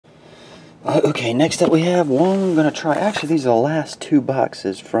Okay, next up we have Wong. I'm going to try, actually these are the last 2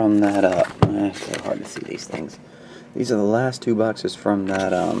 boxes from that, it's so hard to see these things. These are the last 2 boxes from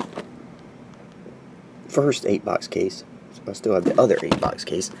that, first 8-box case. So I still have the other 8-box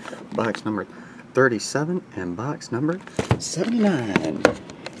case. Box number 37 and box number 79.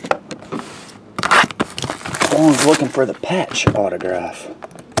 Wong's looking for the patch autograph.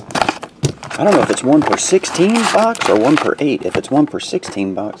 I don't know if it's 1 per 16 box or 1 per 8. If it's 1 per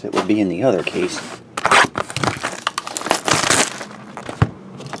 16 box, it would be in the other case.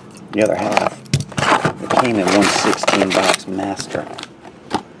 The other half. It came in 1 16 box master.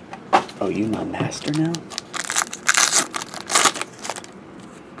 Oh, you my master now?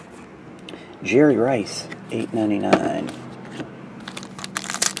 Jerry Rice, $8.99.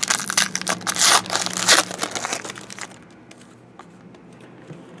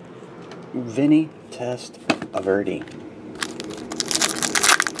 Vinny Testaverde.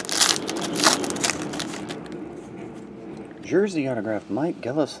 Jersey autograph Mike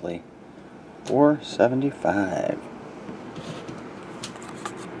Gillisley, $4.75.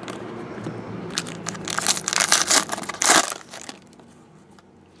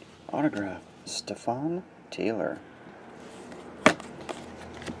 Autograph Stefan Taylor.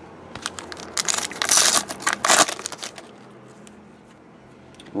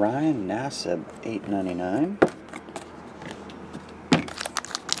 Ryan Nassib, $8.99.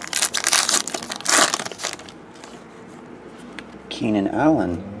 Keenan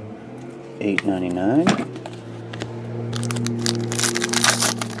Allen, $8.99.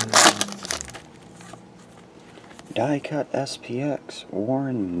 Die cut SPX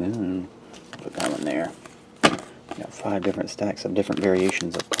Warren Moon. Put that one there. Got 5 different stacks of different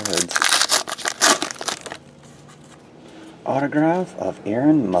variations of cards. Autograph of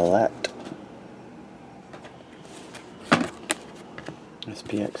Aaron Millette.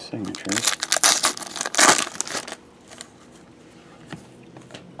 SPX signatures.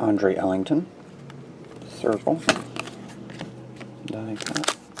 Andre Ellington. Circle. Die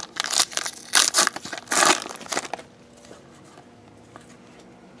cut.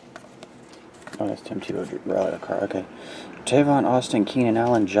 Oh, that's Tim Tebow rally card. Okay. Tavon Austin, Keenan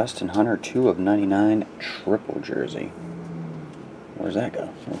Allen, Justin Hunter, 2/99 triple jersey. Where's that go?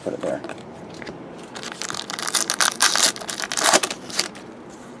 We'll put it there.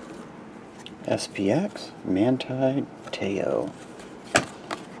 SPX, Manti Te'o.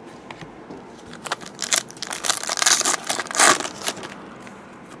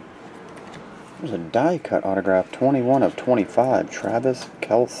 There's a die cut autograph, 21/25, Travis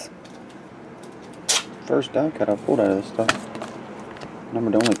Kelce. First die cut I pulled out of this stuff.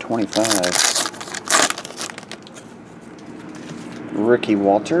 Numbered only 25. Ricky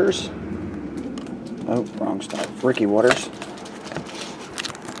Walters. Oh, wrong stuff. Ricky Waters.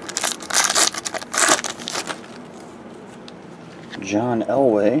 John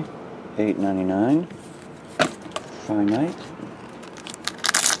Elway, $8.99. Finite.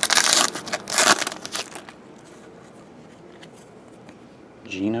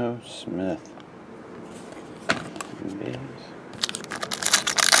 Geno Smith.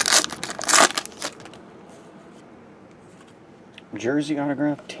 Jersey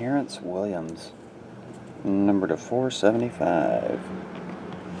autograph, Terrence Williams. Number to 475.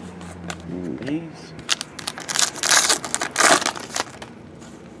 These.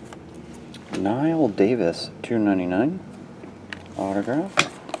 Niall Davis, $2.99. Autograph.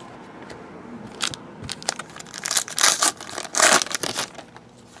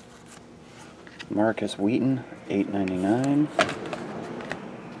 Marcus Wheaton, $8.99.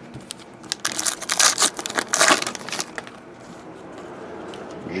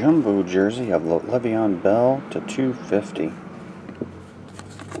 Jumbo jersey of Le'Veon Bell to 250.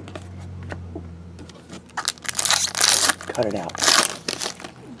 Cut it out.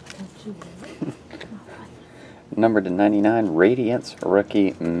 Number to 99, Radiance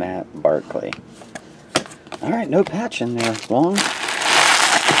rookie Matt Barkley. Alright, no patch in there, Wong.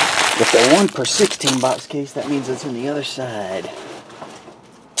 If they're 1 per 16 box case, that means it's in the other side.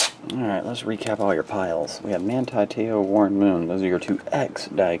 Alright, let's recap all your piles. We have Manti Te'o, Warren Moon. Those are your 2 X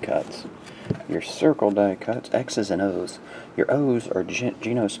die cuts. Your circle die cuts, X's and O's. Your O's are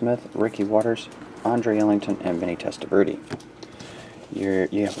Geno Smith, Ricky Waters, Andre Ellington, and Vinny Testaverde. You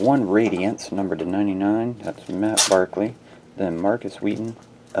have 1 Radiance, numbered to 99. That's Matt Barkley. Then Marcus Wheaton,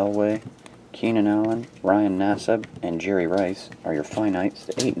 Elway, Keenan Allen, Ryan Nassib, and Jerry Rice are your finites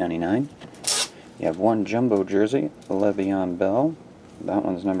to $8.99. You have 1 jumbo jersey, Le'Veon Bell. That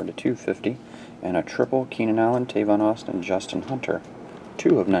one's numbered to 250. And a triple, Keenan Allen, Tavon Austin, Justin Hunter,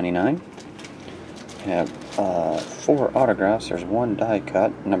 2/99. We have 4 autographs. There's 1 die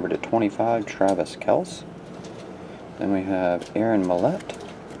cut, numbered to 25, Travis Kelce. Then we have Aaron Millette,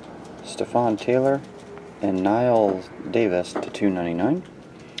 Stephon Taylor, and Niall Davis to 299.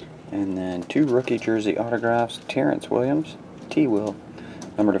 And then 2 rookie jersey autographs, Terrence Williams, T-Will,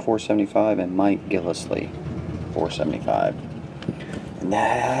 number to 475, and Mike Gillislee, 475. And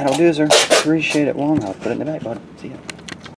that'll do, sir. Appreciate it, Wong. I'll put it in the bag, bud. See ya.